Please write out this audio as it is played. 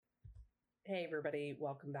Hey everybody,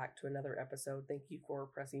 welcome back to another episode. Thank you for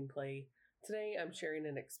pressing play. Today I'm sharing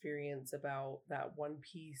an experience about that one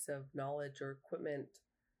piece of knowledge or equipment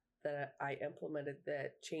that I implemented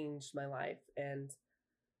that changed my life. And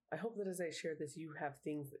I hope that as I share this, you have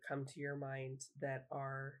things that come to your mind that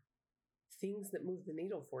are things that move the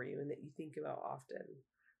needle for you and that you think about often.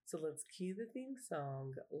 So let's cue the theme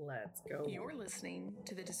song. Let's go. You're listening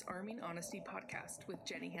to the Disarming Honesty podcast with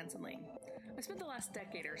Jenny Hansen-Lane. I spent the last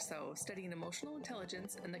decade or so studying emotional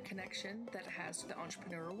intelligence and the connection that it has to the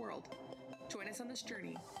entrepreneurial world. Join us on this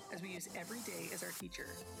journey as we use every day as our teacher,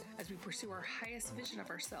 as we pursue our highest vision of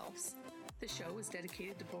ourselves. The show is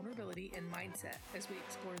dedicated to vulnerability and mindset as we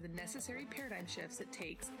explore the necessary paradigm shifts it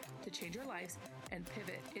takes to change our lives and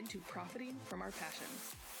pivot into profiting from our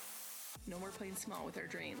passions. No more playing small with our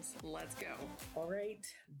dreams. Let's go. All right.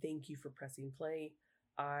 Thank you for pressing play.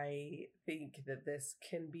 I think that this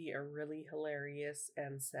can be a really hilarious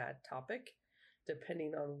and sad topic,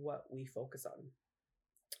 depending on what we focus on.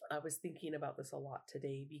 I was thinking about this a lot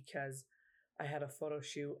today because I had a photo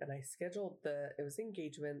shoot and I scheduled it was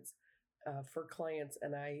engagements for clients,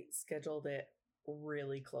 and I scheduled it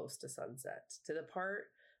really close to sunset to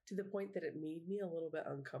the point that it made me a little bit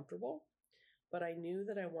uncomfortable. But I knew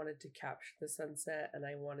that I wanted to capture the sunset and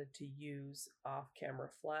I wanted to use off-camera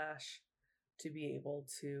flash to be able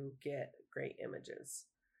to get great images.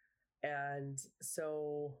 And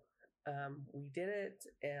so we did it.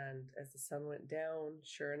 And as the sun went down,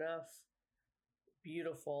 sure enough,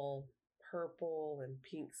 beautiful purple and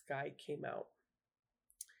pink sky came out.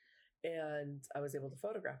 And I was able to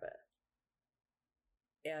photograph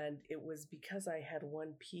it. And it was because I had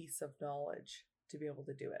one piece of knowledge to be able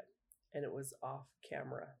to do it. And it was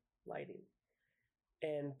off-camera lighting.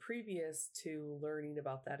 And previous to learning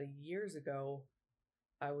about that years ago,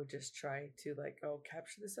 I would just try to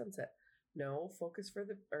capture the sunset. No,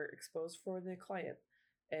 expose for the client.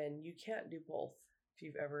 And you can't do both. If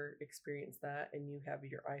you've ever experienced that and you have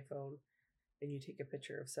your iPhone and you take a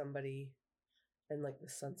picture of somebody and the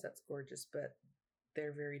sunset's gorgeous, but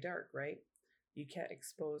they're very dark, right? You can't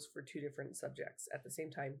expose for two different subjects at the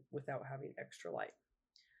same time without having extra light.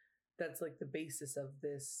 That's the basis of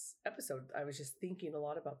this episode. I was just thinking a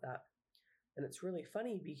lot about that. And it's really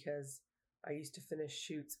funny because I used to finish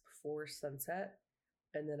shoots before sunset,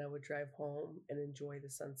 and then I would drive home and enjoy the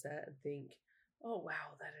sunset and think, oh,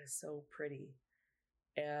 wow, that is so pretty.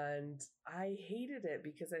 And I hated it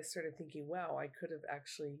because I started thinking, wow, I could have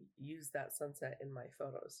actually used that sunset in my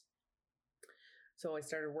photos. So I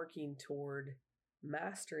started working toward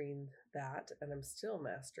mastering that, and I'm still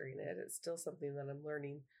mastering it. It's still something that I'm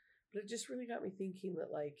learning. But it just really got me thinking that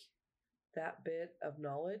that bit of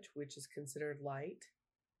knowledge, which is considered light,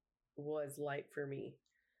 was light for me.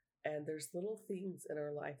 And there's little things in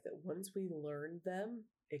our life that once we learn them,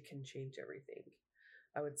 it can change everything.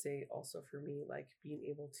 I would say also for me, being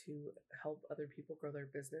able to help other people grow their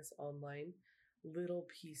business online, little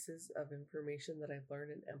pieces of information that I've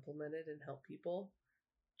learned and implemented and helped people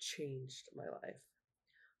changed my life.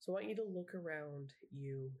 So I want you to look around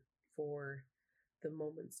you for the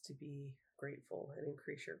moments to be grateful and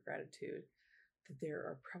increase your gratitude, that there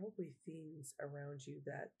are probably things around you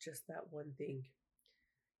that just that one thing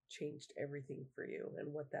changed everything for you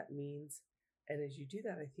and what that means. And as you do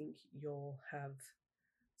that, I think you'll have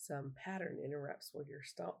some pattern interrupts where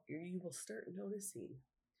you will start noticing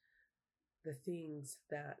the things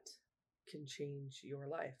that can change your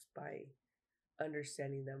life by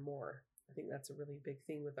understanding them more. I think that's a really big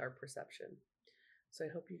thing with our perception. So I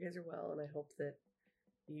hope you guys are well, and I hope that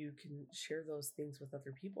you can share those things with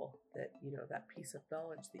other people, that, that piece of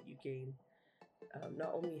knowledge that you gain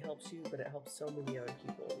not only helps you, but it helps so many other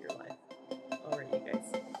people in your life. All right, you guys.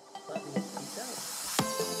 Love you.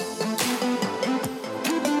 Peace out.